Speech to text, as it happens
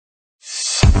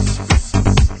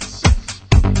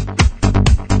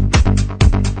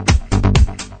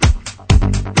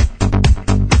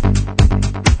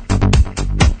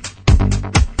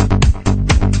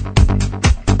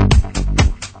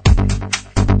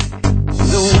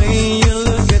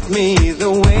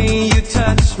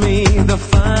the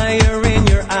fire in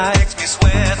your eyes makes me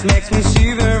sweat, makes me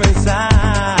shiver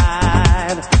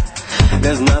inside.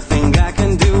 There's nothing I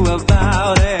can do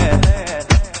about it,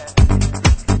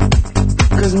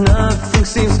 'cause nothing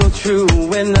seems so true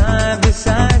when I'm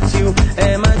beside you.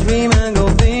 Am I dreaming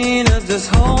of Venus?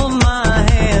 Just hold my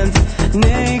hand.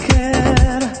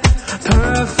 Naked,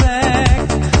 perfect,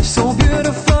 so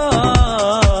beautiful.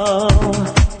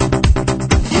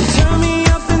 You turn me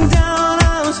up and down,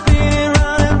 I'm spinning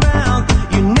round and round.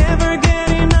 You never get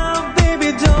enough, baby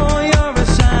doll, you're a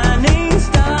shining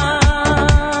star.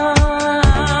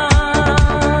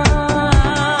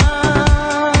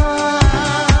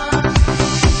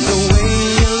 The way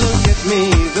you look at me,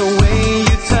 the way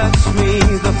you touch me,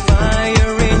 the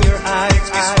fire in your eyes makes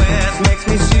me sweat, makes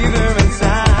me shiver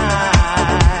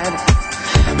inside.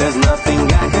 There's nothing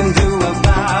I can do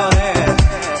about it.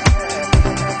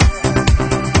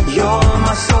 You're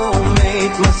my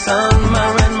soulmate, my sun, my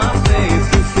rain, my faith.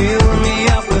 You fill me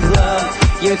up with love.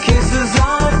 Your kisses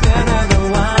are better than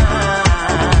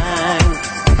wine.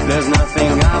 There's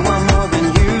nothing I want more than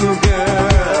you, girl.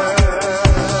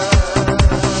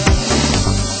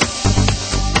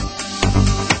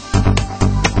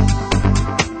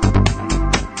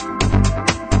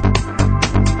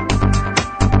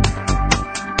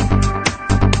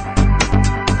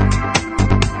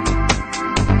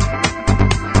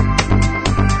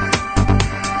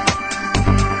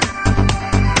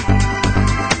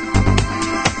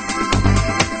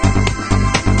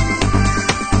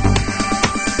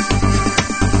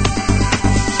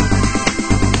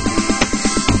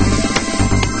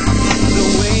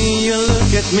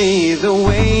 Me, the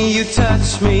way you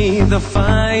touch me, the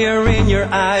fire in your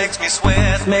eyes makes me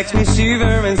sweat, makes me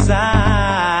shiver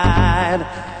inside.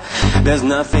 There's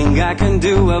nothing I can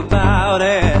do about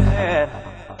it.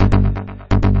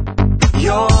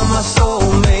 You're my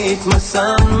soulmate, my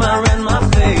sun, my rain, my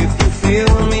faith. You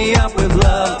fill me up with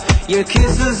love. Your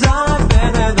kisses are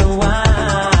better than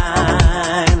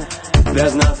wine.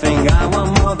 There's nothing I want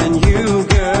more than you,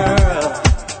 girl.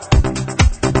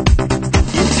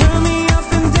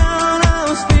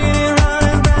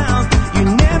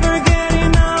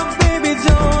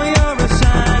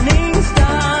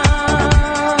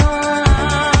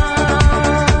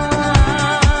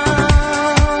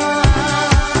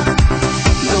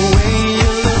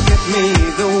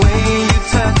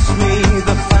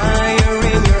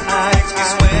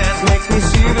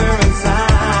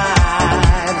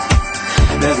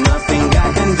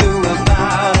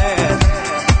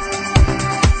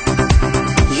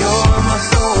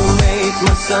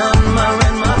 My sun, my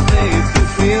rain, my faith. You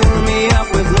fill me up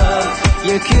with love.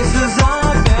 Your kisses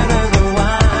are better than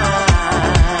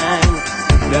wine.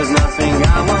 There's nothing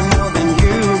I want more than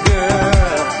you,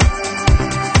 girl.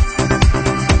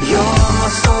 You're my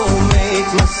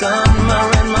soulmate, my sun, my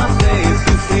rain, my faith.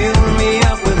 You fill me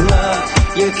up with love.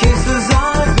 Your kisses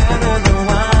are better than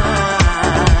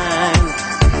wine.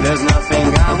 There's nothing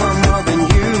I want more.